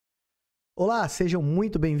Olá, sejam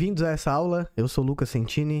muito bem-vindos a essa aula. Eu sou Lucas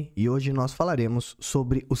Sentini e hoje nós falaremos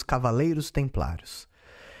sobre os Cavaleiros Templários.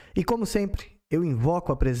 E como sempre, eu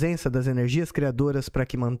invoco a presença das energias criadoras para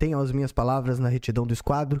que mantenham as minhas palavras na retidão do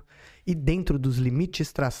esquadro e dentro dos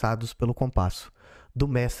limites traçados pelo compasso do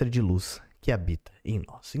Mestre de Luz que habita em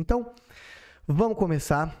nós. Então, vamos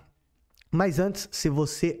começar. Mas antes, se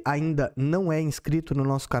você ainda não é inscrito no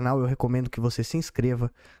nosso canal, eu recomendo que você se inscreva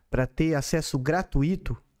para ter acesso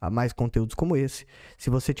gratuito a mais conteúdos como esse. Se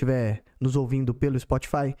você estiver nos ouvindo pelo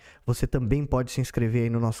Spotify, você também pode se inscrever aí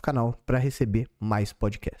no nosso canal para receber mais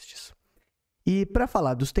podcasts. E para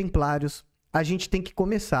falar dos Templários, a gente tem que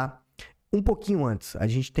começar um pouquinho antes. A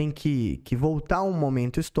gente tem que voltar a um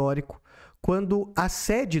momento histórico, quando a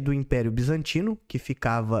sede do Império Bizantino, que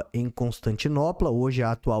ficava em Constantinopla, hoje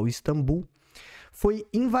a atual Istambul, foi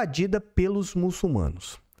invadida pelos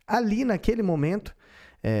muçulmanos. Ali, naquele momento,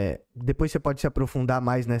 depois você pode se aprofundar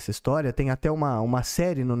mais nessa história, tem até uma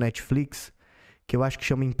série no Netflix, que eu acho que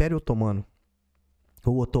chama Império Otomano,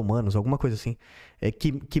 ou Otomanos, alguma coisa assim,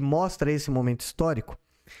 que mostra esse momento histórico.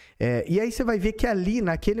 E aí você vai ver que ali,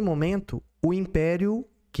 naquele momento, o Império,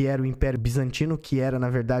 que era o Império Bizantino, que era, na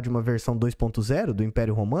verdade, uma versão 2.0 do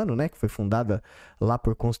Império Romano, né, que foi fundada lá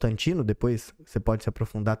por Constantino, depois você pode se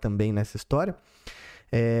aprofundar também nessa história.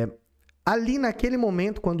 Ali, naquele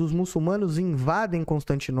momento, quando os muçulmanos invadem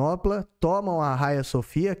Constantinopla, tomam a Hagia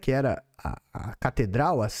Sophia, que era a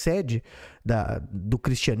catedral, a sede do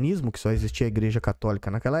cristianismo, que só existia a Igreja Católica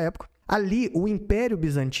naquela época, ali o Império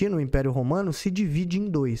Bizantino, o Império Romano, se divide em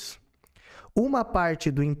dois. Uma parte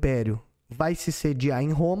do Império vai se sediar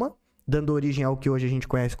em Roma, dando origem ao que hoje a gente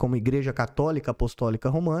conhece como Igreja Católica Apostólica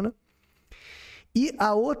Romana. E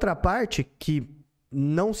a outra parte, que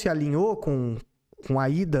não se alinhou com a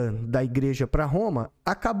ida da igreja para Roma,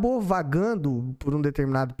 acabou vagando por um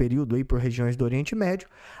determinado período aí por regiões do Oriente Médio,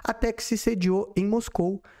 até que se sediou em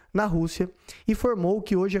Moscou, na Rússia, e formou o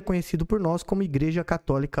que hoje é conhecido por nós como Igreja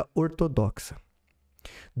Católica Ortodoxa.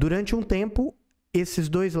 Durante um tempo, esses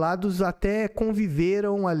dois lados até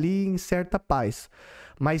conviveram ali em certa paz,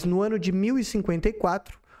 mas no ano de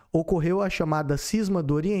 1054 ocorreu a chamada Cisma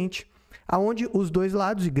do Oriente, aonde os dois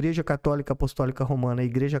lados, Igreja Católica Apostólica Romana e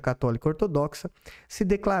Igreja Católica Ortodoxa, se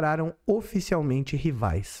declararam oficialmente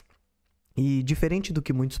rivais. E diferente do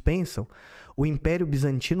que muitos pensam, o Império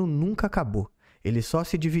Bizantino nunca acabou. Ele só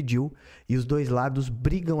se dividiu e os dois lados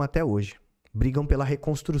brigam até hoje. Brigam pela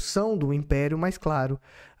reconstrução do Império, mas claro,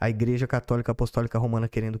 a Igreja Católica Apostólica Romana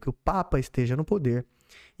querendo que o Papa esteja no poder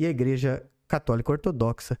e a Igreja Católica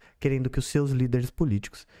Ortodoxa querendo que os seus líderes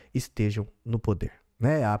políticos estejam no poder.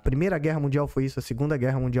 A Primeira Guerra Mundial foi isso, a Segunda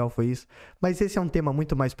Guerra Mundial foi isso, mas esse é um tema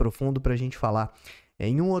muito mais profundo para a gente falar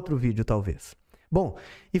em um outro vídeo, talvez. Bom,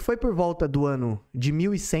 e foi por volta do ano de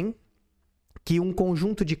 1100 que um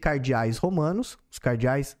conjunto de cardeais romanos, os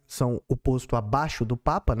cardeais são o posto abaixo do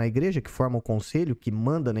Papa na igreja, que forma o conselho, que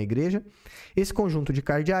manda na igreja, esse conjunto de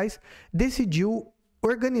cardeais decidiu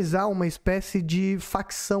organizar uma espécie de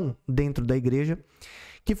facção dentro da igreja,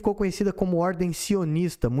 que ficou conhecida como Ordem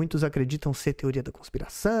Sionista. Muitos acreditam ser teoria da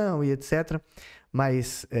conspiração e etc.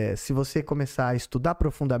 Mas se você começar a estudar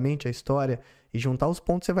profundamente a história e juntar os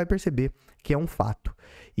pontos, você vai perceber que é um fato.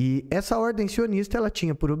 E essa Ordem Sionista ela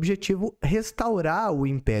tinha por objetivo restaurar o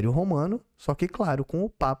Império Romano, só que, claro, com o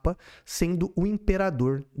Papa sendo o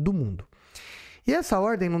imperador do mundo. E essa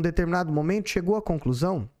ordem, num determinado momento, chegou à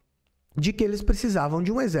conclusão de que eles precisavam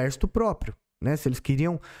de um exército próprio. Se eles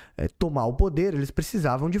queriam tomar o poder, eles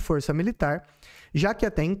precisavam de força militar, já que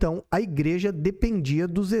até então a igreja dependia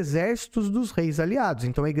dos exércitos dos reis aliados.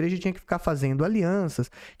 Então a igreja tinha que ficar fazendo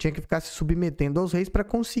alianças, tinha que ficar se submetendo aos reis para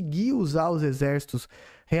conseguir usar os exércitos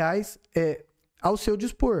reais ao seu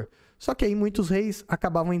dispor. Só que aí muitos reis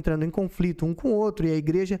acabavam entrando em conflito um com o outro e a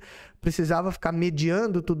igreja precisava ficar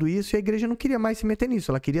mediando tudo isso e a igreja não queria mais se meter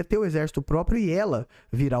nisso. Ela queria ter o exército próprio e ela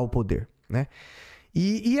virar o poder,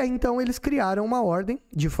 E aí, então, eles criaram uma ordem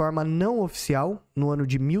de forma não oficial, no ano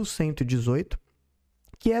de 1118,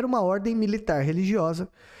 que era uma ordem militar religiosa,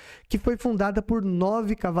 que foi fundada por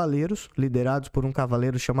 9 cavaleiros, liderados por um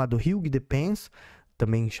cavaleiro chamado Hugues de Pence,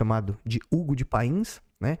 também chamado de Hugo de Pains,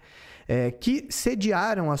 que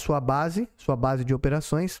sediaram a sua base de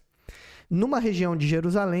operações, numa região de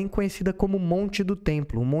Jerusalém conhecida como Monte do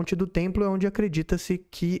Templo. O Monte do Templo é onde acredita-se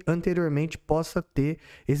que anteriormente possa ter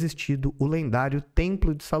existido o lendário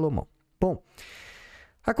Templo de Salomão. Bom,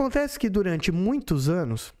 acontece que durante muitos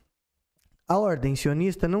anos a Ordem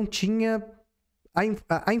Sionista não tinha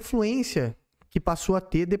a influência que passou a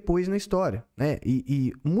ter depois na história, né?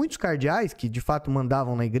 E muitos cardeais que de fato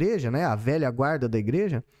mandavam na igreja, né, a velha guarda da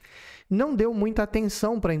igreja, não deu muita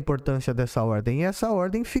atenção para a importância dessa ordem. E essa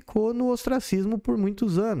ordem ficou no ostracismo por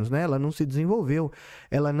muitos anos, né? Ela não se desenvolveu,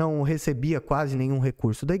 ela não recebia quase nenhum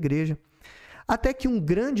recurso da igreja. Até que um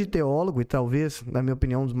grande teólogo, e talvez, na minha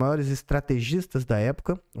opinião, um dos maiores estrategistas da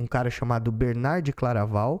época, um cara chamado Bernard de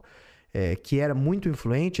Claraval, que era muito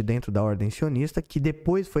influente dentro da ordem sionista, que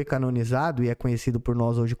depois foi canonizado e é conhecido por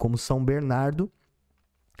nós hoje como São Bernardo,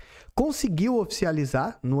 conseguiu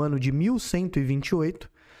oficializar, no ano de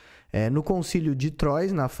 1128, no concílio de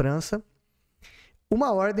Troyes, na França,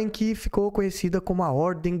 uma ordem que ficou conhecida como a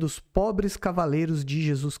Ordem dos Pobres Cavaleiros de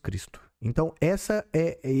Jesus Cristo. Então,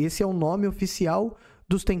 esse é o nome oficial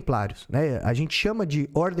dos Templários, né? A gente chama de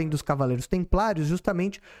Ordem dos Cavaleiros Templários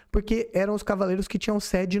justamente porque eram os cavaleiros que tinham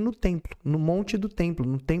sede no templo, no Monte do Templo,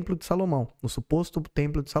 no Templo de Salomão, no suposto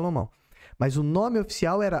Templo de Salomão. Mas o nome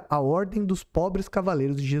oficial era a Ordem dos Pobres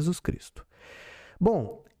Cavaleiros de Jesus Cristo.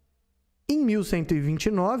 Bom, em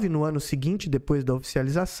 1129, no ano seguinte, depois da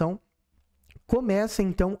oficialização, começa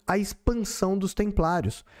então a expansão dos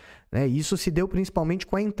Templários, né? Isso se deu principalmente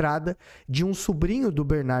com a entrada de um sobrinho do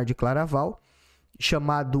Bernard de Claraval,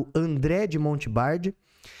 chamado André de Montbard,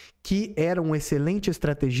 que era um excelente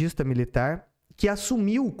estrategista militar, que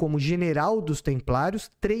assumiu como general dos Templários,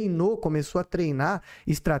 começou a treinar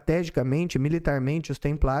estrategicamente, militarmente os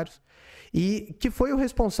Templários, e que foi o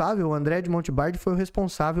responsável, o André de Montbard foi o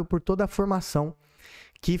responsável por toda a formação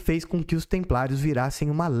que fez com que os Templários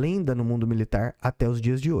virassem uma lenda no mundo militar até os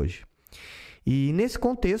dias de hoje. E nesse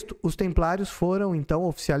contexto, os Templários foram então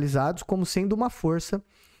oficializados como sendo uma força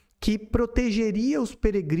que protegeria os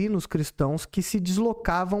peregrinos cristãos que se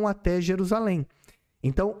deslocavam até Jerusalém.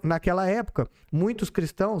 Então, naquela época, muitos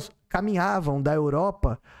cristãos caminhavam da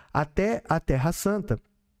Europa até a Terra Santa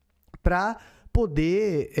para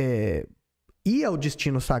poder ir ao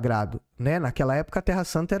destino sagrado, né? Naquela época, a Terra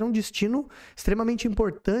Santa era um destino extremamente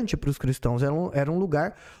importante para os cristãos. Era um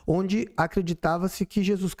lugar onde acreditava-se que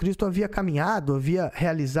Jesus Cristo havia caminhado, havia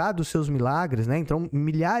realizado os seus milagres, né? Então,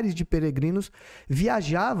 milhares de peregrinos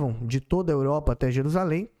viajavam de toda a Europa até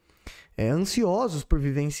Jerusalém, ansiosos por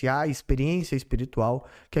vivenciar a experiência espiritual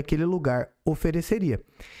que aquele lugar ofereceria.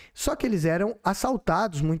 Só que eles eram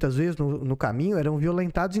assaltados muitas vezes no caminho, eram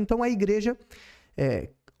violentados, então a igreja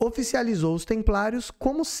oficializou os Templários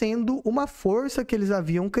como sendo uma força que eles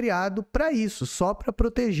haviam criado para isso, só para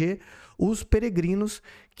proteger os peregrinos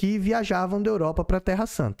que viajavam da Europa para a Terra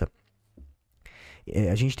Santa.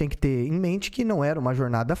 A gente tem que ter em mente que não era uma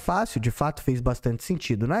jornada fácil, de fato fez bastante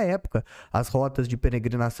sentido na época. As rotas de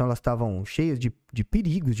peregrinação elas estavam cheias de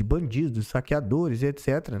perigos, de bandidos, saqueadores,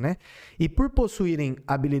 etc., né? E por possuírem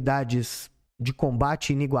habilidades de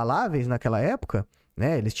combate inigualáveis naquela época,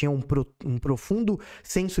 né? Eles tinham um profundo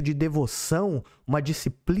senso de devoção, uma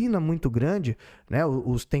disciplina muito grande, né?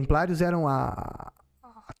 Os Templários eram a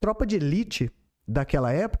tropa de elite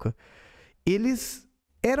daquela época. Eles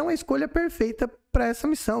eram a escolha perfeita para essa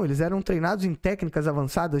missão. Eles eram treinados em técnicas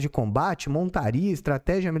avançadas de combate, montaria,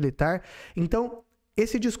 estratégia militar. Então,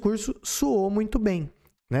 esse discurso soou muito bem,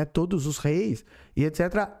 né? Todos os reis e etc.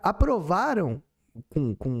 aprovaram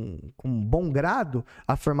com bom grado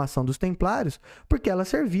a formação dos Templários, porque ela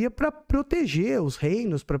servia para proteger os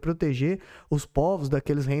reinos, para proteger os povos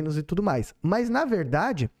daqueles reinos e tudo mais. Mas, na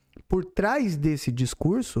verdade, por trás desse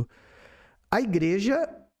discurso, a igreja,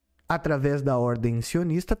 através da ordem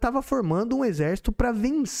sionista, estava formando um exército para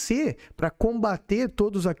vencer, para combater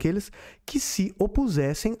todos aqueles que se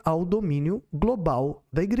opusessem ao domínio global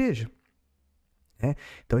da igreja.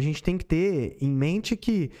 Então, a gente tem que ter em mente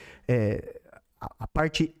que a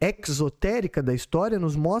parte exotérica da história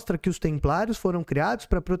nos mostra que os Templários foram criados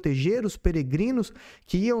para proteger os peregrinos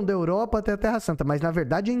que iam da Europa até a Terra Santa, mas na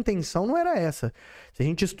verdade a intenção não era essa. Se a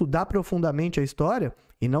gente estudar profundamente a história,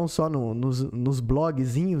 e não só nos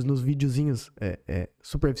blogzinhos, nos videozinhos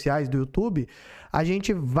superficiais do YouTube, a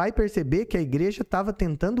gente vai perceber que a igreja estava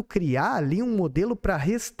tentando criar ali um modelo para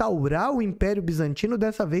restaurar o Império Bizantino,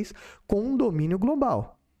 dessa vez com um domínio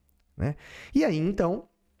global, né? E aí, então,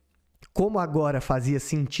 como agora fazia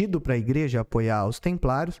sentido para a igreja apoiar os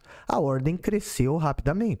Templários, a ordem cresceu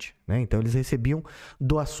rapidamente, né? Então, eles recebiam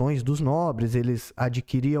doações dos nobres, eles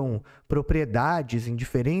adquiriam propriedades em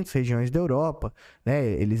diferentes regiões da Europa, né?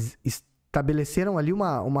 Eles estabeleceram ali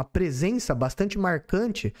uma presença bastante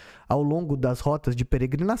marcante ao longo das rotas de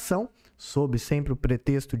peregrinação, sob sempre o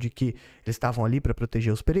pretexto de que eles estavam ali para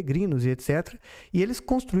proteger os peregrinos e etc. E eles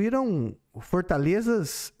construíram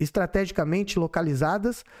fortalezas estrategicamente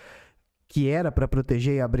localizadas, que era para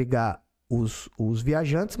proteger e abrigar os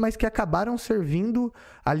viajantes, mas que acabaram servindo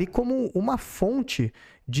ali como uma fonte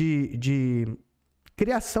de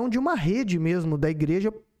criação de uma rede mesmo da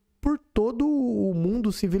igreja por todo o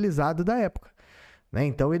mundo civilizado da época, né?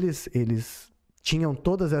 Então, eles tinham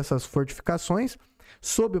todas essas fortificações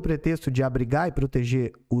sob o pretexto de abrigar e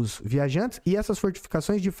proteger os viajantes, e essas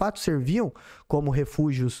fortificações de fato serviam como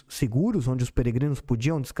refúgios seguros, onde os peregrinos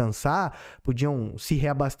podiam descansar, podiam se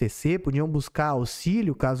reabastecer, podiam buscar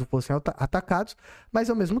auxílio caso fossem atacados, mas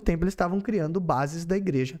ao mesmo tempo eles estavam criando bases da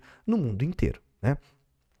igreja no mundo inteiro, né?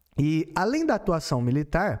 E além da atuação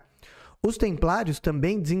militar, os templários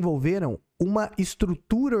também desenvolveram uma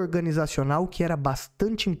estrutura organizacional que era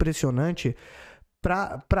bastante impressionante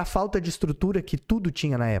para a falta de estrutura que tudo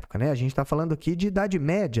tinha na época, né? A gente está falando aqui de Idade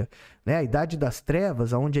Média, né? A Idade das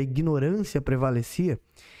Trevas, onde a ignorância prevalecia.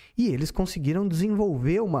 E eles conseguiram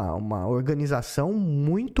desenvolver uma organização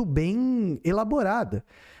muito bem elaborada,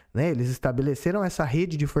 né? Eles estabeleceram essa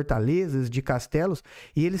rede de fortalezas, de castelos,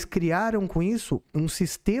 e eles criaram com isso um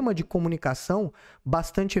sistema de comunicação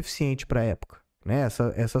bastante eficiente para a época, né?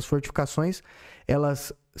 Essas fortificações,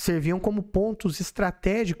 elas serviam como pontos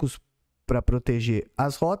estratégicos para proteger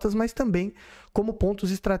as rotas, mas também como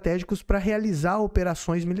pontos estratégicos para realizar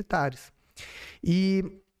operações militares.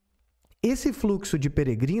 E esse fluxo de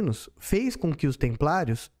peregrinos fez com que os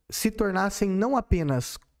templários se tornassem não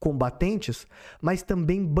apenas combatentes, mas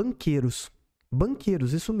também banqueiros.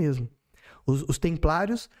 Banqueiros, isso mesmo. Os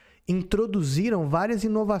templários introduziram várias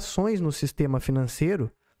inovações no sistema financeiro,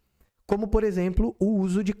 como, por exemplo, o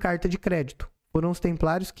uso de carta de crédito. Foram os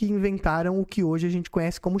templários que inventaram o que hoje a gente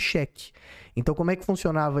conhece como cheque. Então, como é que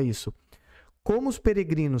funcionava isso? Como os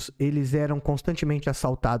peregrinos eles eram constantemente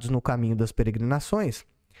assaltados no caminho das peregrinações,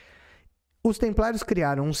 os templários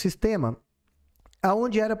criaram um sistema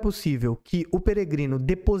onde era possível que o peregrino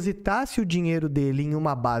depositasse o dinheiro dele em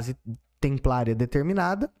uma base templária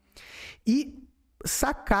determinada e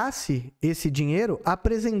sacasse esse dinheiro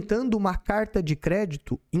apresentando uma carta de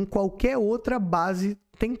crédito em qualquer outra base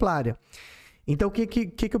templária. Então, o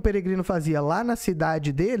que o peregrino fazia? Lá na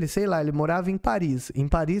cidade dele, sei lá, ele morava em Paris. Em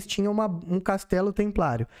Paris tinha um castelo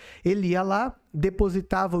templário. Ele ia lá,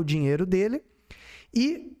 depositava o dinheiro dele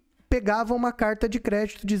e pegava uma carta de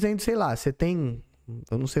crédito dizendo, sei lá, você tem,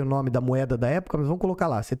 eu não sei o nome da moeda da época, mas vamos colocar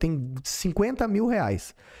lá, você tem 50 mil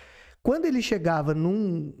reais. Quando ele chegava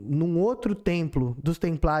num outro templo dos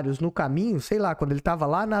templários no caminho, sei lá, quando ele estava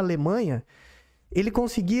lá na Alemanha, ele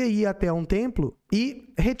conseguia ir até um templo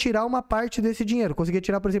e retirar uma parte desse dinheiro. Conseguia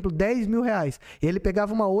tirar, por exemplo, 10 mil reais. E ele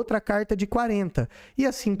pegava uma outra carta de 40. E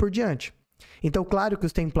assim por diante. Então, claro que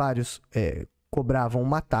os templários cobravam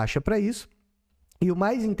uma taxa para isso. E o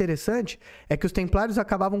mais interessante é que os templários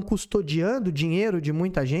acabavam custodiando dinheiro de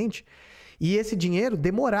muita gente. E esse dinheiro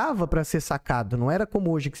demorava para ser sacado. Não era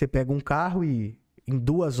como hoje que você pega um carro e em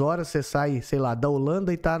 2 horas você sai, sei lá, da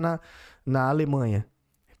Holanda e está na Alemanha.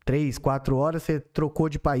 3, 4 horas você trocou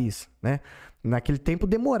de país, né? Naquele tempo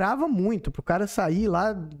demorava muito para o cara sair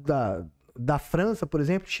lá da França, por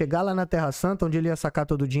exemplo, chegar lá na Terra Santa, onde ele ia sacar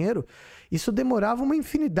todo o dinheiro. Isso demorava uma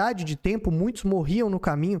infinidade de tempo, muitos morriam no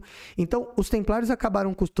caminho. Então, os templários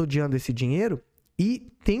acabaram custodiando esse dinheiro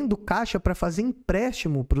e tendo caixa para fazer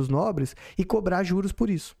empréstimo para os nobres e cobrar juros por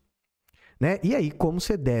isso, né? E aí, como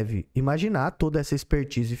você deve imaginar, toda essa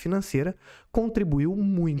expertise financeira contribuiu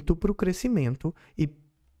muito para o crescimento e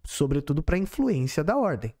sobretudo para a influência da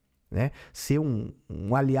ordem, né? Ser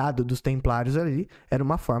um aliado dos templários ali era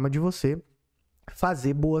uma forma de você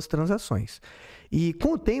fazer boas transações. E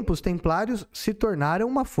com o tempo, os templários se tornaram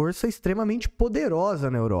uma força extremamente poderosa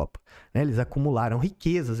na Europa, né? Eles acumularam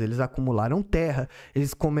riquezas, eles acumularam terra,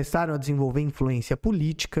 eles começaram a desenvolver influência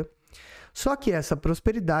política. Só que essa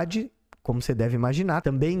prosperidade, como você deve imaginar,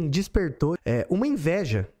 também despertou uma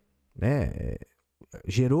inveja, né?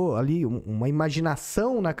 Gerou ali uma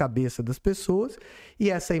imaginação na cabeça das pessoas e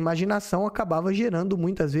essa imaginação acabava gerando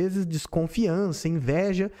muitas vezes desconfiança,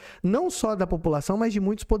 inveja, não só da população, mas de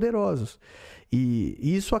muitos poderosos. E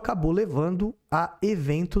isso acabou levando a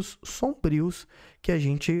eventos sombrios que a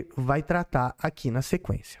gente vai tratar aqui na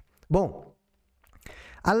sequência. Bom,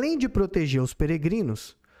 além de proteger os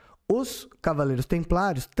peregrinos, os cavaleiros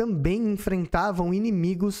templários também enfrentavam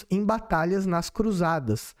inimigos em batalhas nas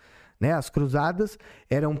cruzadas, né? As cruzadas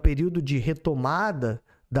eram um período de retomada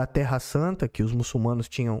da Terra Santa que os muçulmanos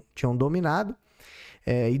tinham dominado,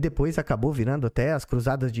 e depois acabou virando até as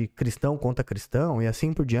cruzadas de cristão contra cristão e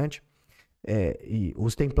assim por diante. E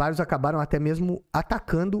os templários acabaram até mesmo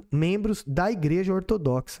atacando membros da Igreja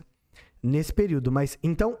Ortodoxa nesse período. Mas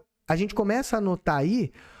então a gente começa a notar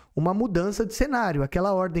aí uma mudança de cenário.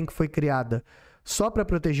 Aquela ordem que foi criada só para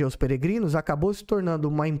proteger os peregrinos, acabou se tornando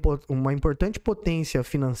uma importante potência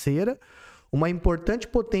financeira, uma importante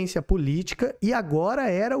potência política, e agora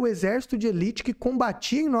era o exército de elite que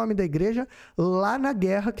combatia em nome da igreja lá na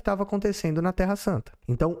guerra que estava acontecendo na Terra Santa.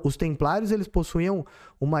 Então, os templários eles possuíam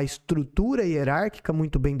uma estrutura hierárquica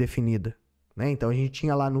muito bem definida, né? Então, a gente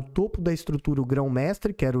tinha lá no topo da estrutura o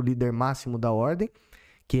grão-mestre, que era o líder máximo da ordem,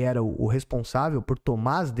 que era o responsável por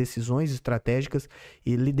tomar as decisões estratégicas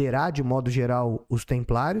e liderar, de modo geral, os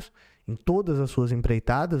templários em todas as suas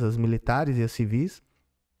empreitadas, as militares e as civis.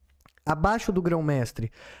 Abaixo do grão-mestre,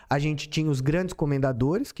 a gente tinha os grandes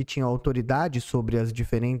comendadores, que tinham autoridade sobre as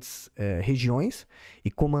diferentes regiões e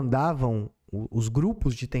comandavam os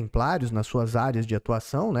grupos de templários nas suas áreas de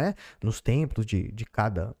atuação, né, nos templos de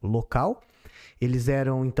cada local. Eles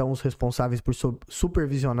eram, então, os responsáveis por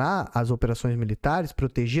supervisionar as operações militares,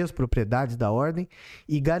 proteger as propriedades da ordem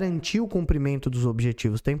e garantir o cumprimento dos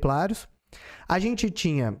objetivos templários. A gente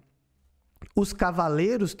tinha os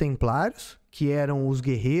cavaleiros templários, que eram os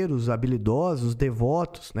guerreiros habilidosos,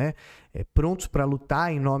 devotos, né, prontos para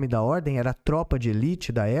lutar em nome da ordem, era a tropa de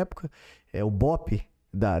elite da época, o BOP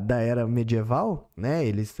da era medieval, né?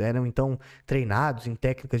 Eles eram então treinados em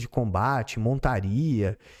técnicas de combate,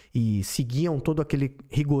 montaria e seguiam todo aquele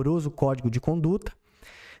rigoroso código de conduta.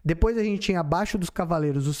 Depois a gente tinha abaixo dos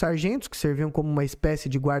cavaleiros os sargentos, que serviam como uma espécie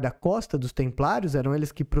de guarda-costa dos templários, eram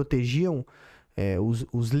eles que protegiam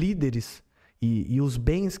os líderes e os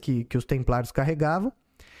bens que os templários carregavam.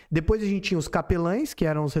 Depois a gente tinha os capelães, que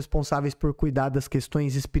eram os responsáveis por cuidar das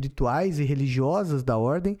questões espirituais e religiosas da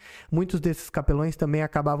ordem. Muitos desses capelães também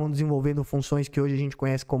acabavam desenvolvendo funções que hoje a gente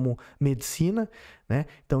conhece como medicina, né?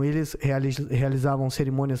 Então eles realizavam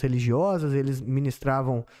cerimônias religiosas, eles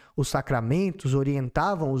ministravam os sacramentos,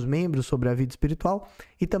 orientavam os membros sobre a vida espiritual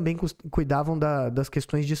e também cuidavam das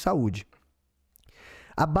questões de saúde.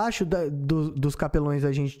 Abaixo dos capelões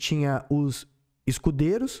a gente tinha os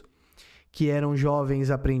escudeiros, que eram jovens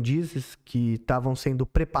aprendizes que estavam sendo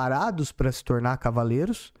preparados para se tornar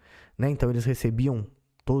cavaleiros, né? Então eles recebiam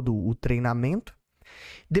todo o treinamento.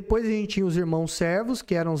 Depois a gente tinha os irmãos servos,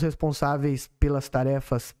 que eram os responsáveis pelas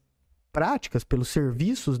tarefas práticas, pelos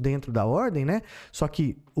serviços dentro da ordem, né? Só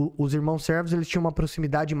que os irmãos servos eles tinham uma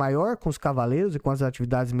proximidade maior com os cavaleiros e com as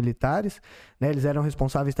atividades militares, né? Eles eram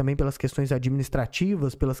responsáveis também pelas questões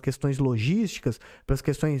administrativas, pelas questões logísticas, pelas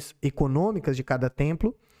questões econômicas de cada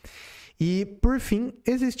templo. E, por fim,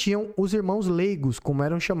 existiam os irmãos leigos, como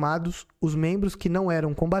eram chamados os membros que não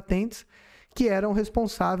eram combatentes, que eram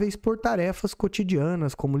responsáveis por tarefas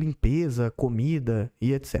cotidianas, como limpeza, comida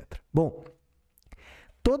e etc. Bom,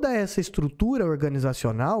 toda essa estrutura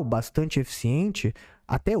organizacional, bastante eficiente,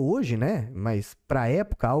 até hoje, né? Mas para a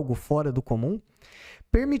época, algo fora do comum,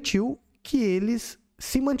 permitiu que eles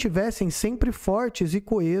se mantivessem sempre fortes e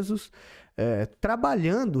coesos,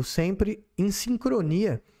 trabalhando sempre em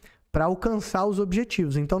sincronia para alcançar os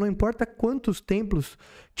objetivos. Então, não importa quantos templos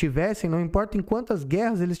tivessem, não importa em quantas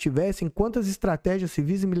guerras eles tivessem, quantas estratégias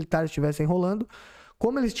civis e militares estivessem rolando,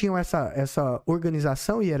 como eles tinham essa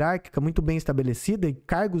organização hierárquica muito bem estabelecida e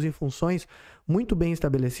cargos e funções muito bem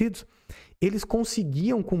estabelecidos, eles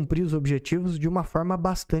conseguiam cumprir os objetivos de uma forma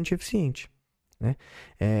bastante eficiente, né?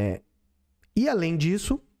 E, além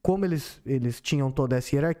disso, como eles tinham toda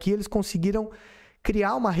essa hierarquia, eles conseguiram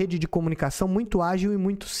criar uma rede de comunicação muito ágil e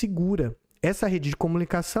muito segura. Essa rede de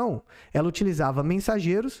comunicação, ela utilizava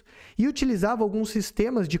mensageiros e utilizava alguns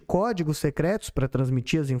sistemas de códigos secretos para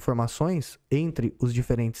transmitir as informações entre os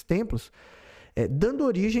diferentes templos, dando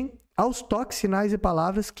origem aos toques, sinais e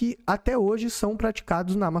palavras que até hoje são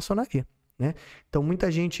praticados na maçonaria, né? Então,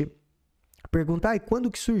 muita gente pergunta,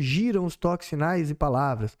 quando que surgiram os toques, sinais e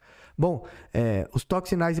palavras? Bom, os toques,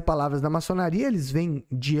 sinais e palavras da maçonaria, eles vêm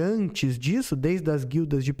de antes disso, desde as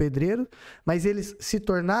guildas de pedreiros, mas eles se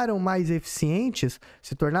tornaram mais eficientes,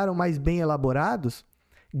 se tornaram mais bem elaborados,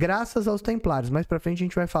 graças aos templários. Mais para frente a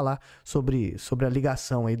gente vai falar sobre a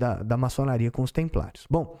ligação aí da maçonaria com os templários.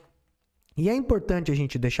 Bom, e é importante a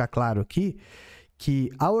gente deixar claro aqui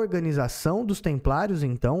que a organização dos templários,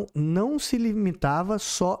 então, não se limitava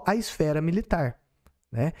só à esfera militar,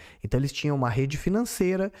 né? Então, eles tinham uma rede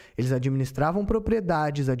financeira, eles administravam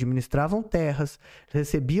propriedades, administravam terras,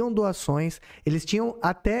 recebiam doações, eles tinham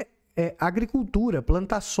até agricultura,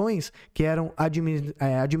 plantações que eram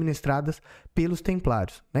administradas pelos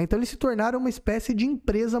templários, né? Então, eles se tornaram uma espécie de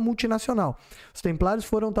empresa multinacional. Os templários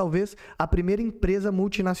foram, talvez, a primeira empresa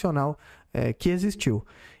multinacional que existiu.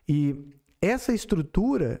 E essa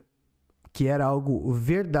estrutura, que era algo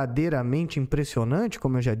verdadeiramente impressionante,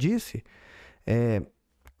 como eu já disse,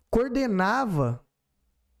 coordenava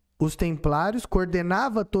os templários,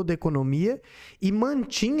 coordenava toda a economia e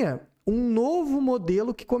mantinha um novo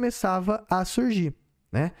modelo que começava a surgir,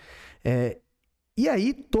 né? E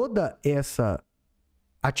aí toda essa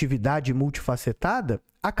atividade multifacetada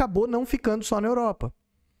acabou não ficando só na Europa.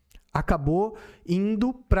 Acabou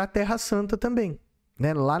indo para a Terra Santa também,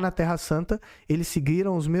 né? Lá na Terra Santa, eles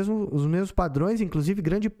seguiram os mesmos padrões, inclusive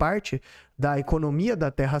grande parte da economia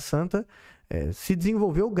da Terra Santa se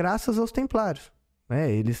desenvolveu graças aos Templários,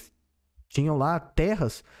 né? Eles tinham lá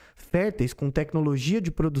terras férteis com tecnologia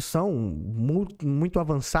de produção muito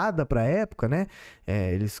avançada para a época, né?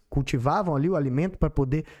 Eles cultivavam ali o alimento para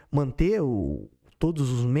poder manter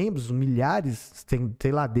todos os membros, milhares,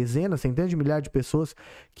 sei lá, dezenas, centenas de milhares de pessoas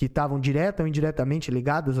que estavam direta ou indiretamente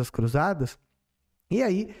ligadas às cruzadas. E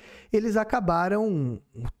aí, eles acabaram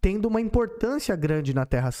tendo uma importância grande na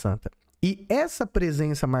Terra Santa. E essa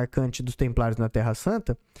presença marcante dos Templários na Terra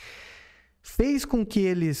Santa fez com que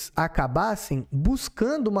eles acabassem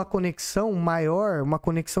buscando uma conexão maior, uma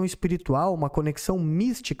conexão espiritual, uma conexão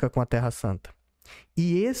mística com a Terra Santa.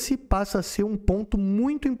 E esse passa a ser um ponto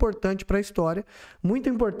muito importante para a história, muito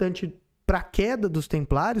importante para a queda dos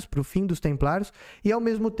Templários, para o fim dos Templários, e ao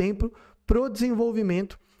mesmo tempo para o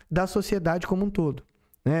desenvolvimento da sociedade como um todo,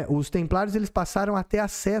 né? Os Templários eles passaram a ter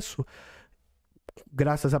acesso,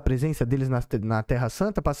 graças à presença deles na Terra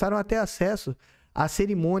Santa, passaram a ter acesso a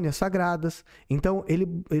cerimônias sagradas. Então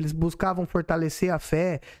eles buscavam fortalecer a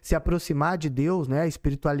fé, se aproximar de Deus, né? A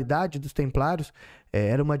espiritualidade dos Templários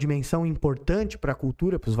era uma dimensão importante para a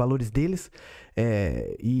cultura, para os valores deles,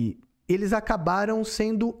 e eles acabaram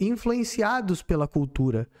sendo influenciados pela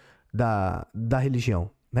cultura da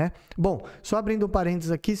religião, né? Bom, só abrindo um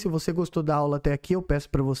parênteses aqui, se você gostou da aula até aqui, eu peço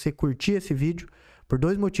para você curtir esse vídeo por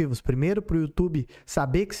 2 motivos. Primeiro, para o YouTube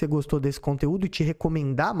saber que você gostou desse conteúdo e te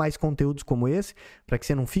recomendar mais conteúdos como esse, para que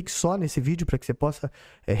você não fique só nesse vídeo, para que você possa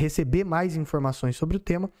receber mais informações sobre o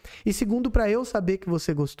tema. E segundo, para eu saber que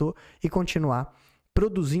você gostou e continuar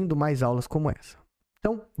produzindo mais aulas como essa.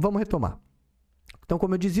 Então, vamos retomar. Então,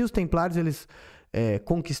 como eu dizia, os Templários, eles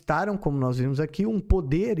conquistaram, como nós vimos aqui, um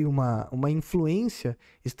poder e uma influência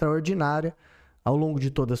extraordinária ao longo de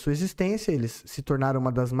toda a sua existência. Eles se tornaram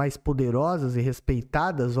uma das mais poderosas e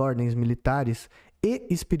respeitadas ordens militares e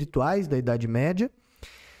espirituais da Idade Média.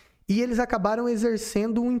 E eles acabaram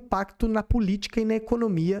exercendo um impacto na política e na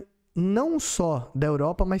economia, não só da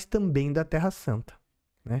Europa, mas também da Terra Santa,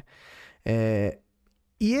 né?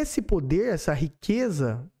 E esse poder, essa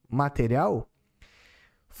riqueza material,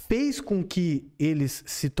 fez com que eles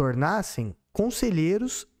se tornassem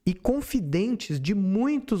conselheiros e confidentes de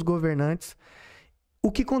muitos governantes,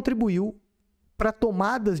 o que contribuiu para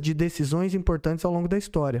tomadas de decisões importantes ao longo da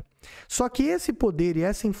história. Só que esse poder e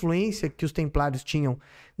essa influência que os Templários tinham,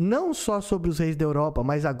 não só sobre os reis da Europa,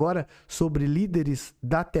 mas agora sobre líderes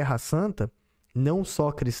da Terra Santa, não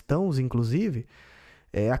só cristãos, inclusive,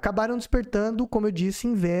 acabaram despertando, como eu disse,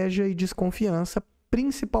 inveja e desconfiança,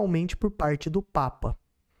 principalmente por parte do Papa,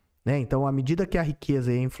 né? Então, à medida que a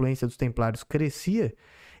riqueza e a influência dos Templários crescia,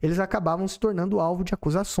 eles acabavam se tornando alvo de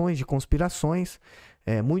acusações, de conspirações.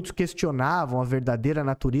 Muitos questionavam a verdadeira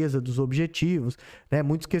natureza dos objetivos, né?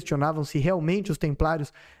 Muitos questionavam se realmente os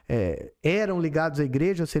Templários eram ligados à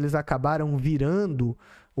igreja, se eles acabaram virando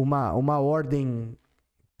uma ordem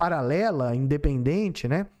paralela, independente,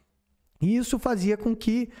 né? E isso fazia com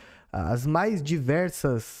que as mais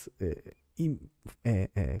diversas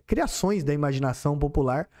criações da imaginação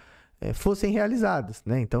popular fossem realizadas,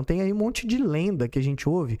 né? Então tem aí um monte de lenda que a gente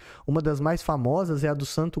ouve. Uma das mais famosas é a do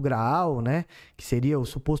Santo Graal, né? Que seria o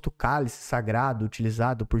suposto cálice sagrado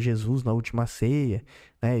utilizado por Jesus na última ceia,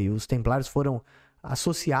 né? E os Templários foram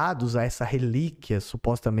associados a essa relíquia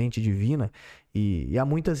supostamente divina, e há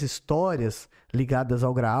muitas histórias ligadas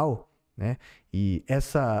ao Graal, né? E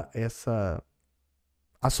essa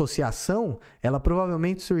associação, ela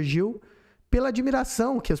provavelmente surgiu pela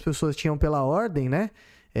admiração que as pessoas tinham pela ordem, né?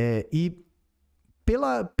 E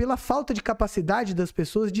pela falta de capacidade das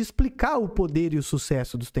pessoas de explicar o poder e o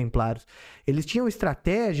sucesso dos Templários. Eles tinham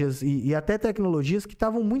estratégias e até tecnologias que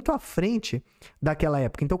estavam muito à frente daquela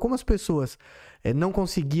época. Então, como as pessoas não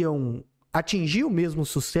conseguiam atingir o mesmo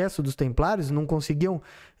sucesso dos Templários, não conseguiam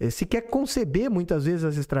sequer conceber muitas vezes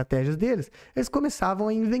as estratégias deles, eles começavam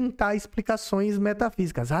a inventar explicações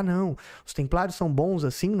metafísicas. Ah, não, os Templários são bons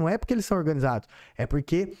assim, não é porque eles são organizados, é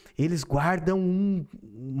porque eles guardam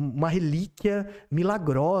uma relíquia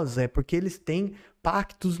milagrosa, é porque eles têm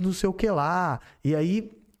pactos não sei o que lá. E aí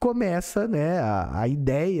começa, né, a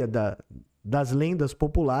ideia das lendas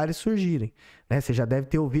populares surgirem, né? Você já deve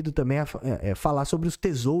ter ouvido também falar sobre os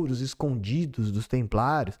tesouros escondidos dos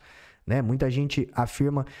Templários, né? Muita gente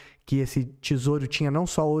afirma que esse tesouro tinha não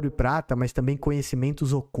só ouro e prata, mas também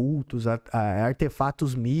conhecimentos ocultos,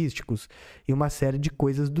 artefatos místicos e uma série de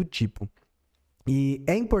coisas do tipo. E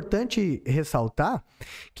é importante ressaltar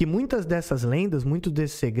que muitas dessas lendas, muitos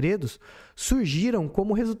desses segredos surgiram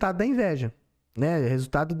como resultado da inveja, né?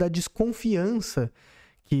 Resultado da desconfiança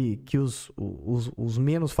que os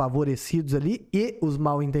menos favorecidos ali e os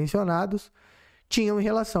mal intencionados tinham em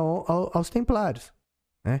relação aos templários,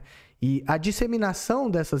 né? E a disseminação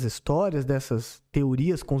dessas histórias, dessas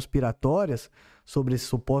teorias conspiratórias sobre esses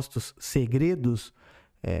supostos segredos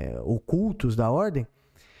ocultos da ordem,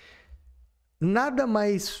 nada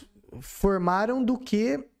mais formaram do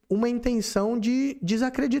que uma intenção de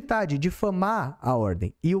desacreditar, de difamar a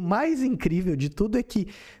ordem. E o mais incrível de tudo é que,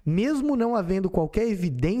 mesmo não havendo qualquer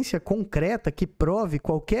evidência concreta que prove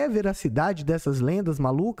qualquer veracidade dessas lendas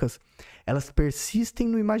malucas, elas persistem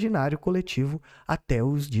no imaginário coletivo até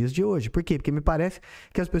os dias de hoje. Por quê? Porque me parece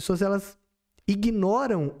que as pessoas elas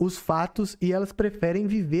ignoram os fatos e elas preferem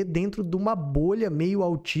viver dentro de uma bolha meio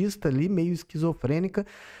autista ali, meio esquizofrênica,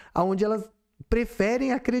 onde elas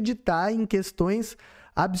preferem acreditar em questões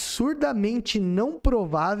absurdamente não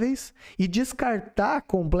prováveis e descartar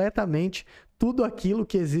completamente tudo aquilo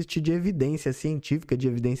que existe de evidência científica, de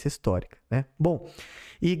evidência histórica, né? Bom,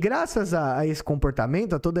 e graças a esse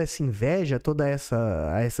comportamento, a toda essa inveja,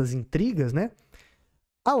 a essas intrigas, né?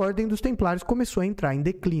 A Ordem dos Templários começou a entrar em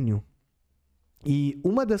declínio. E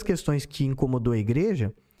uma das questões que incomodou a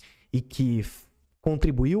igreja e que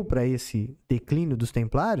contribuiu para esse declínio dos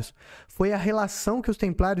templários foi a relação que os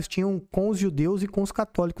templários tinham com os judeus e com os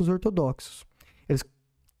católicos ortodoxos. Eles,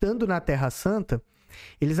 estando na Terra Santa,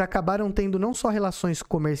 eles acabaram tendo não só relações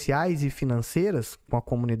comerciais e financeiras com a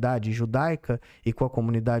comunidade judaica e com a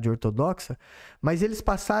comunidade ortodoxa, mas eles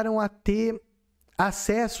passaram a ter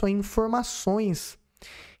acesso a informações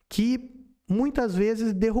que muitas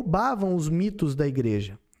vezes derrubavam os mitos da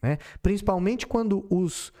igreja, né? Principalmente quando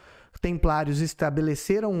os templários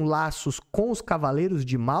estabeleceram laços com os cavaleiros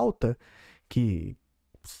de Malta, que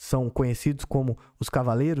são conhecidos como os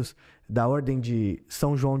cavaleiros da Ordem de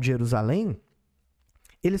São João de Jerusalém.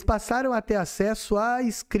 Eles passaram a ter acesso a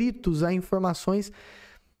escritos, a informações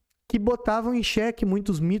que botavam em xeque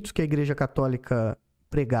muitos mitos que a Igreja Católica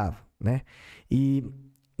pregava, né? E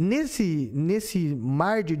nesse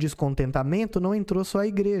mar de descontentamento não entrou só a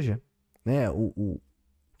igreja, né?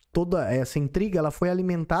 Toda essa intriga ela foi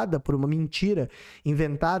alimentada por uma mentira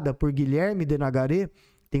inventada por Guilherme de Nagaré.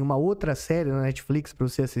 Tem uma outra série na Netflix para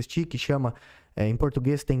você assistir que chama, em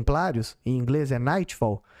português, Templários, em inglês é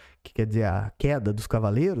Nightfall, que quer dizer a queda dos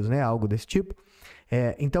cavaleiros, né? Algo desse tipo.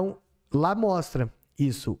 Então, lá mostra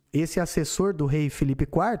isso. Esse assessor do rei Filipe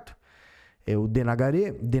IV, o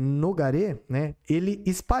de Nogaret, né? Ele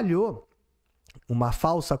espalhou uma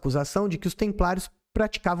falsa acusação de que os templários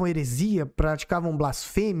praticavam heresia, praticavam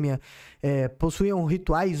blasfêmia, possuíam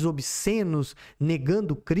rituais obscenos,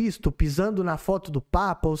 negando Cristo, pisando na foto do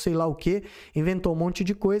Papa ou sei lá o que, inventou um monte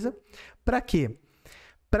de coisa. Para quê?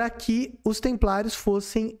 Para que os templários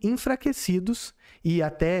fossem enfraquecidos e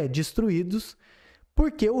até destruídos,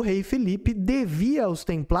 porque o rei Felipe devia aos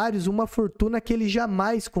templários uma fortuna que ele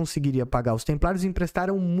jamais conseguiria pagar. Os templários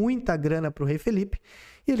emprestaram muita grana para o rei Felipe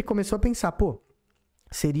e ele começou a pensar,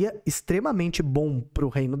 seria extremamente bom para o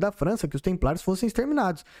reino da França que os templários fossem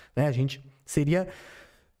exterminados, né? A gente seria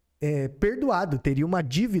perdoado, teria uma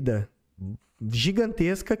dívida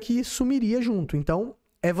gigantesca que sumiria junto. Então,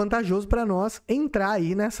 é vantajoso para nós entrar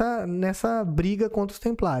aí nessa briga contra os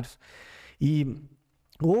templários. E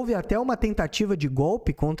houve até uma tentativa de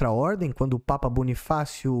golpe contra a ordem, quando o Papa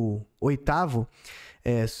Bonifácio VIII,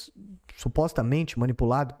 supostamente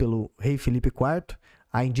manipulado pelo rei Filipe IV,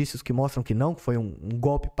 há indícios que mostram que não, que foi um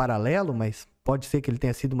golpe paralelo, mas pode ser que ele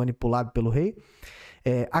tenha sido manipulado pelo rei.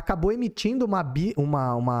 Acabou emitindo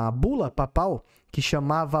uma bula papal que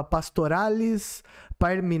chamava Pastoralis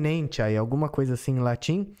Permanentia, alguma coisa assim em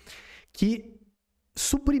latim, que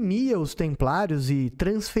suprimia os templários e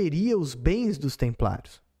transferia os bens dos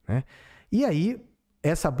templários, né? E aí,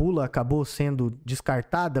 essa bula acabou sendo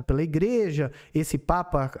descartada pela igreja, esse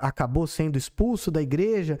papa acabou sendo expulso da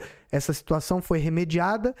igreja, essa situação foi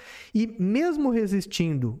remediada e mesmo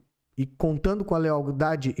resistindo e contando com a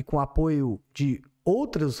lealdade e com o apoio de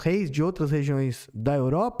outros reis de outras regiões da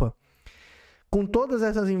Europa, com todas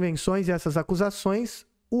essas invenções e essas acusações,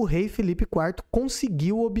 o rei Filipe IV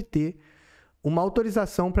conseguiu obter uma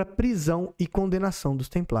autorização para prisão e condenação dos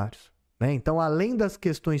templários, né? Então, além das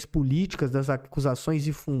questões políticas, das acusações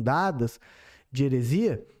infundadas de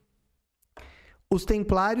heresia, os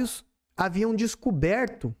templários haviam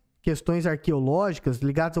descoberto questões arqueológicas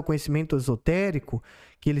ligadas ao conhecimento esotérico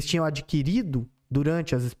que eles tinham adquirido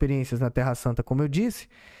durante as experiências na Terra Santa, como eu disse,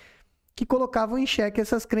 que colocavam em xeque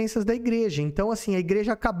essas crenças da igreja. Então, assim, a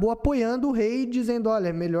igreja acabou apoiando o rei, dizendo, olha,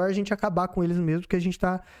 é melhor a gente acabar com eles mesmo, porque a gente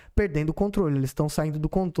está perdendo o controle. Eles estão saindo do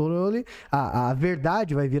controle, a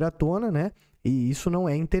verdade vai vir à tona, né? E isso não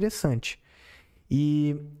é interessante.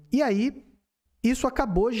 E aí, isso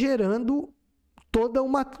acabou gerando toda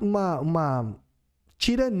uma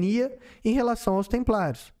tirania em relação aos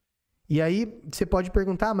templários. E aí, você pode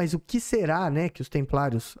perguntar, mas o que será, né, que os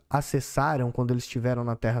templários acessaram quando eles estiveram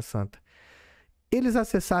na Terra Santa? Eles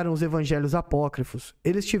acessaram os evangelhos apócrifos,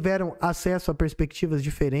 eles tiveram acesso a perspectivas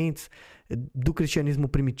diferentes do cristianismo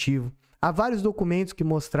primitivo. Há vários documentos que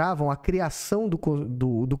mostravam a criação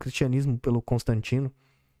do cristianismo pelo Constantino.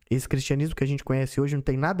 Esse cristianismo que a gente conhece hoje não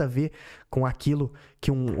tem nada a ver com aquilo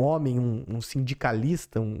que um homem, um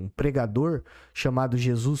sindicalista, um pregador chamado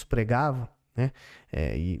Jesus pregava, né?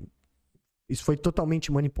 E isso foi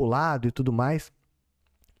totalmente manipulado e tudo mais.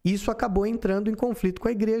 Isso acabou entrando em conflito com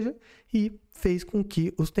a igreja e fez com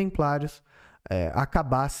que os templários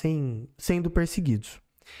acabassem sendo perseguidos.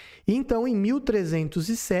 E então, em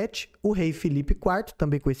 1307, o rei Filipe IV,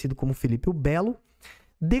 também conhecido como Filipe o Belo,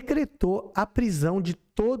 decretou a prisão de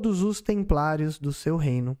todos os templários do seu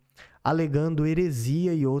reino, alegando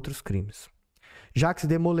heresia e outros crimes. Jacques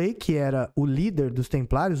de Molay, que era o líder dos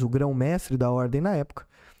templários, o grão-mestre da ordem na época,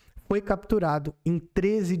 foi capturado em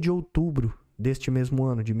 13 de outubro deste mesmo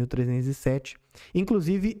ano, de 1307,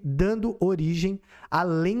 inclusive dando origem à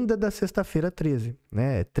lenda da Sexta-feira 13.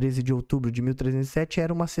 Né? 13 de outubro de 1307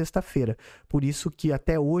 era uma sexta-feira, por isso que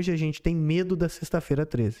até hoje a gente tem medo da Sexta-feira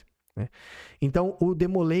 13. Né? Então, o de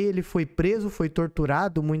Molay, ele foi preso, foi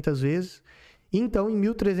torturado muitas vezes. Então, em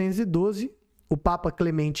 1312, o Papa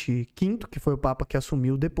Clemente V, que foi o Papa que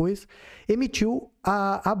assumiu depois, emitiu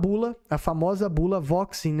a bula, a famosa bula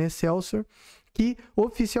Vox in Excelsior, que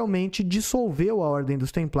oficialmente dissolveu a Ordem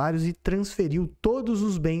dos Templários e transferiu todos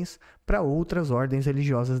os bens para outras ordens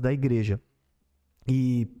religiosas da Igreja.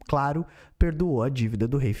 E, claro, perdoou a dívida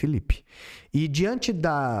do rei Filipe. E diante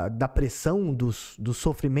da pressão dos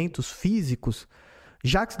sofrimentos físicos,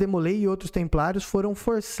 Jacques de Molay e outros templários foram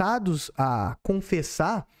forçados a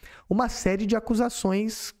confessar uma série de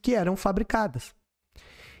acusações que eram fabricadas.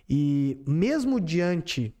 E mesmo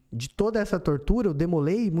diante de toda essa tortura, o de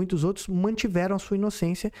Molay e muitos outros mantiveram a sua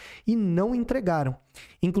inocência e não entregaram.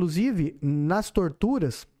 Inclusive,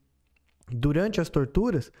 durante as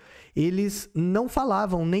torturas, eles não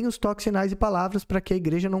falavam nem os toques, sinais e palavras para que a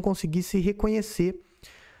igreja não conseguisse reconhecer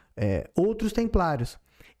outros templários.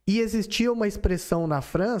 E existia uma expressão na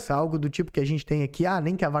França, algo do tipo que a gente tem aqui,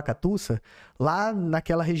 nem que a vaca tussa. Lá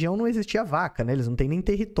naquela região não existia vaca, né? Eles não têm nem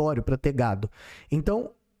território para ter gado.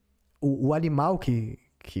 Então, o animal que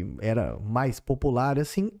era mais popular,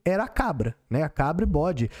 assim, era a cabra, né? A cabra e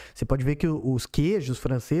bode. Você pode ver que os queijos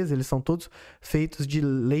franceses, eles são todos feitos de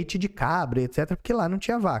leite de cabra, etc., porque lá não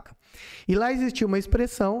tinha vaca. E lá existia uma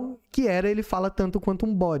expressão que era, ele fala tanto quanto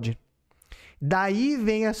um bode. Daí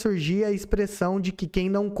vem a surgir a expressão de que quem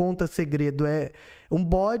não conta segredo é um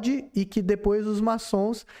bode e que depois os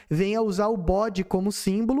maçons vêm a usar o bode como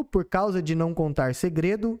símbolo por causa de não contar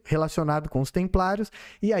segredo relacionado com os templários.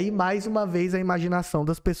 E aí, mais uma vez, a imaginação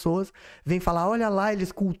das pessoas vem falar, olha lá,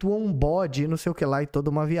 eles cultuam um bode, não sei o que lá, e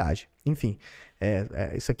toda uma viagem. Enfim,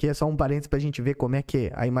 isso aqui é só um parênteses para a gente ver como é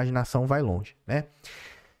que a imaginação vai longe, né?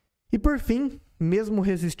 E por fim, mesmo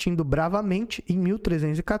resistindo bravamente, em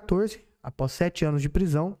 1314... após 7 anos de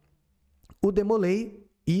prisão, o de Molay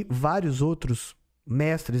e vários outros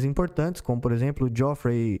mestres importantes, como por exemplo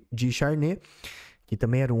Geoffrey de Charnay, que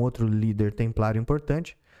também era um outro líder templário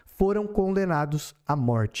importante, foram condenados à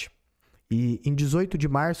morte. E em 18 de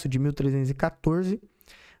março de 1314,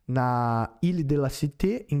 na Ile de la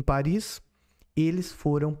Cité, em Paris, eles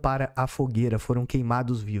foram para a fogueira, foram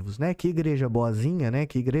queimados vivos, né? Que igreja boazinha, né?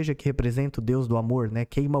 Que igreja que representa o Deus do amor, né?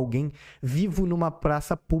 Queima alguém vivo numa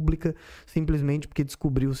praça pública simplesmente porque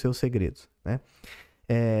descobriu os seus segredos, né?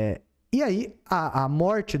 E aí, a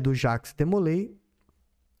morte do Jacques de Molay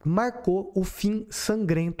marcou o fim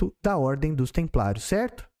sangrento da Ordem dos Templários,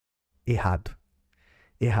 certo? Errado.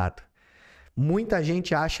 Muita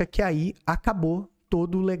gente acha que aí acabou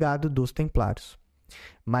todo o legado dos Templários.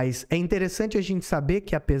 Mas é interessante a gente saber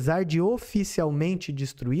que, apesar de oficialmente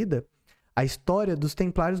destruída, a história dos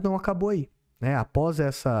Templários não acabou aí, né? Após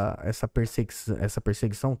essa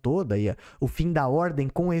perseguição toda e o fim da ordem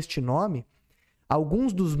com este nome,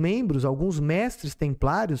 alguns dos membros, alguns mestres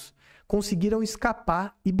templários, conseguiram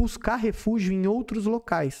escapar e buscar refúgio em outros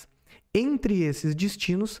locais. Entre esses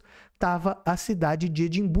destinos estava a cidade de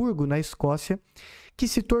Edimburgo, na Escócia, que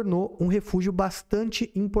se tornou um refúgio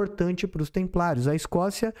bastante importante para os templários. A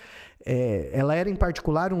Escócia, ela era em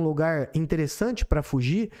particular um lugar interessante para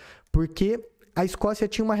fugir, porque a Escócia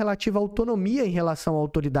tinha uma relativa autonomia em relação à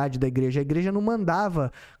autoridade da igreja. A igreja não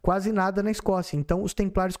mandava quase nada na Escócia. Então, os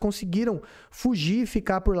templários conseguiram fugir e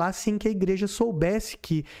ficar por lá sem que a igreja soubesse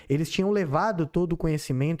que eles tinham levado todo o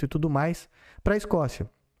conhecimento e tudo mais para a Escócia.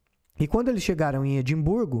 E quando eles chegaram em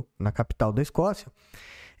Edimburgo, na capital da Escócia,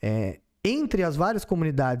 entre as várias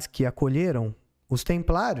comunidades que acolheram os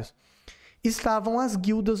templários, estavam as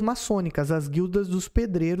guildas maçônicas, as guildas dos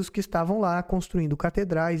pedreiros que estavam lá construindo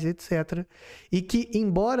catedrais, etc. E que,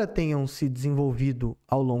 embora tenham se desenvolvido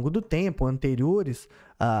ao longo do tempo, anteriores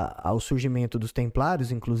ao surgimento dos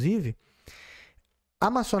templários, inclusive, a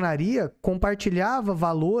maçonaria compartilhava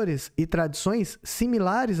valores e tradições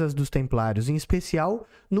similares às dos templários, em especial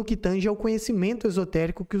no que tange ao conhecimento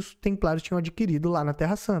esotérico que os templários tinham adquirido lá na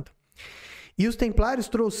Terra Santa. E os templários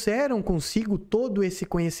trouxeram consigo todo esse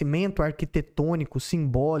conhecimento arquitetônico,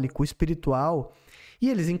 simbólico, espiritual, e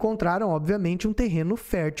eles encontraram, obviamente, um terreno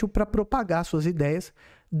fértil para propagar suas ideias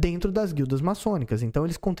dentro das guildas maçônicas. Então,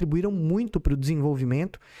 eles contribuíram muito para o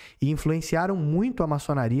desenvolvimento e influenciaram muito a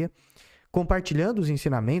maçonaria, compartilhando os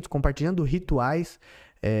ensinamentos, compartilhando rituais,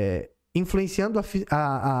 influenciando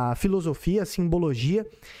a filosofia, a simbologia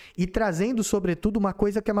e trazendo, sobretudo, uma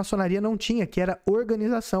coisa que a maçonaria não tinha, que era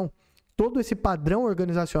organização. Todo esse padrão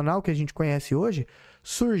organizacional que a gente conhece hoje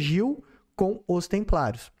surgiu com os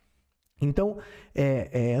templários. Então,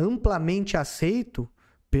 é amplamente aceito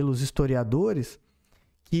pelos historiadores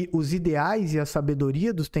que os ideais e a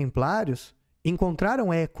sabedoria dos templários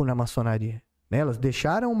encontraram eco na maçonaria. Elas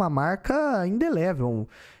deixaram uma marca indelével.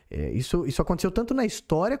 Isso aconteceu tanto na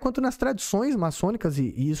história quanto nas tradições maçônicas,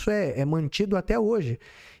 e isso é mantido até hoje.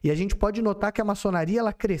 E a gente pode notar que a maçonaria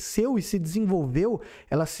ela cresceu e se desenvolveu,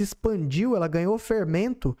 ela se expandiu, ela ganhou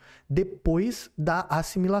fermento depois da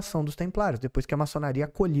assimilação dos templários, depois que a maçonaria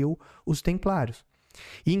acolheu os templários.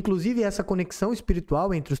 E, inclusive, essa conexão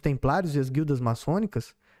espiritual entre os templários e as guildas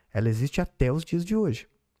maçônicas, ela existe até os dias de hoje,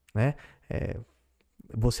 né?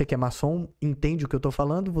 Você que é maçom entende o que eu estou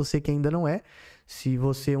falando, você que ainda não é, se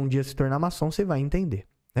você um dia se tornar maçom, você vai entender,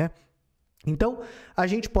 né? Então, a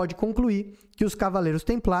gente pode concluir que os Cavaleiros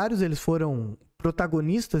Templários, eles foram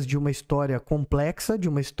protagonistas de uma história complexa, de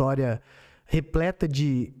uma história repleta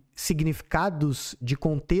de significados, de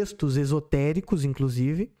contextos esotéricos,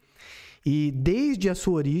 inclusive, e desde a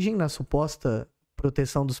sua origem, na suposta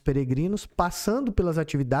proteção dos peregrinos, passando pelas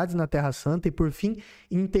atividades na Terra Santa e, por fim,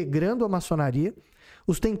 integrando a maçonaria,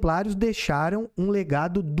 os templários deixaram um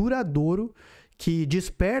legado duradouro que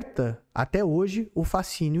desperta, até hoje, o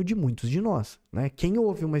fascínio de muitos de nós, né? Quem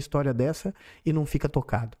ouve uma história dessa e não fica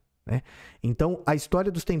tocado, né? Então, a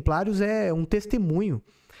história dos templários é um testemunho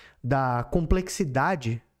da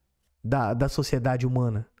complexidade da sociedade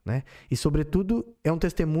humana, né? E, sobretudo, é um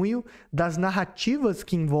testemunho das narrativas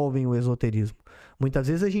que envolvem o esoterismo. Muitas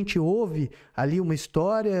vezes a gente ouve ali uma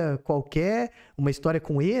história qualquer, uma história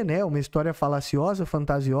com E, né? Uma história falaciosa,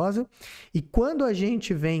 fantasiosa, e quando a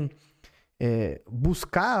gente vem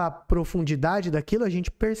buscar a profundidade daquilo, a gente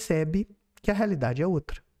percebe que a realidade é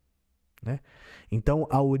outra, né? Então,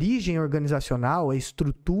 a origem organizacional, a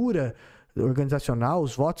estrutura organizacional,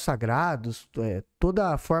 os votos sagrados,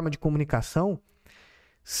 toda a forma de comunicação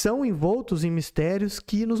são envoltos em mistérios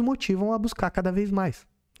que nos motivam a buscar cada vez mais,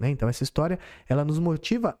 né? Então, essa história, ela nos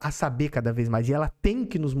motiva a saber cada vez mais, e ela tem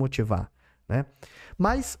que nos motivar, né?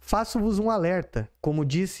 Mas faço-vos um alerta, como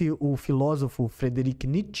disse o filósofo Friedrich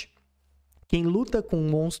Nietzsche, quem luta com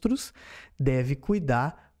monstros deve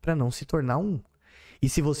cuidar para não se tornar um. E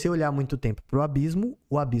se você olhar muito tempo para o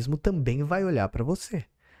abismo também vai olhar para você,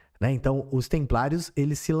 né? Então, os templários,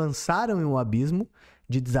 eles se lançaram em um abismo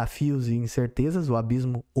de desafios e incertezas, o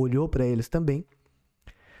abismo olhou para eles também,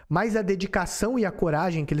 mas a dedicação e a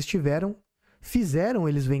coragem que eles tiveram fizeram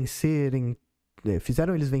eles vencer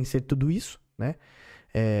tudo isso, né?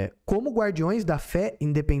 Como guardiões da fé,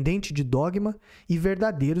 independente de dogma e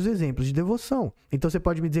verdadeiros exemplos de devoção. Então você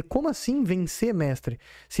pode me dizer, como assim vencer, mestre?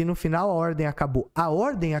 Se no final a ordem acabou. A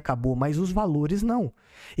ordem acabou, mas os valores não.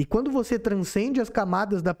 E quando você transcende as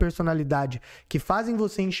camadas da personalidade que fazem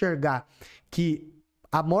você enxergar que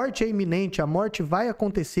a morte é iminente, a morte vai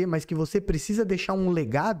acontecer, mas que você precisa deixar um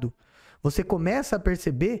legado, você começa a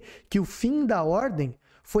perceber que o fim da ordem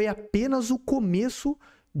foi apenas o começo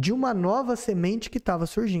de uma nova semente que estava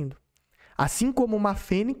surgindo. Assim como uma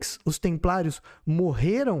fênix, os templários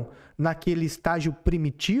morreram naquele estágio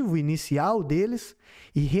primitivo, inicial deles,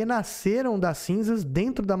 e renasceram das cinzas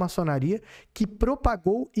dentro da maçonaria, que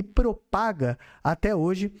propagou e propaga até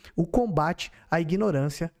hoje o combate à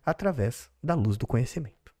ignorância através da luz do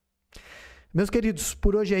conhecimento. Meus queridos,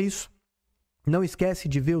 por hoje é isso. Não esquece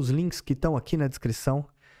de ver os links que estão aqui na descrição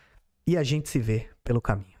e a gente se vê pelo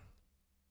caminho.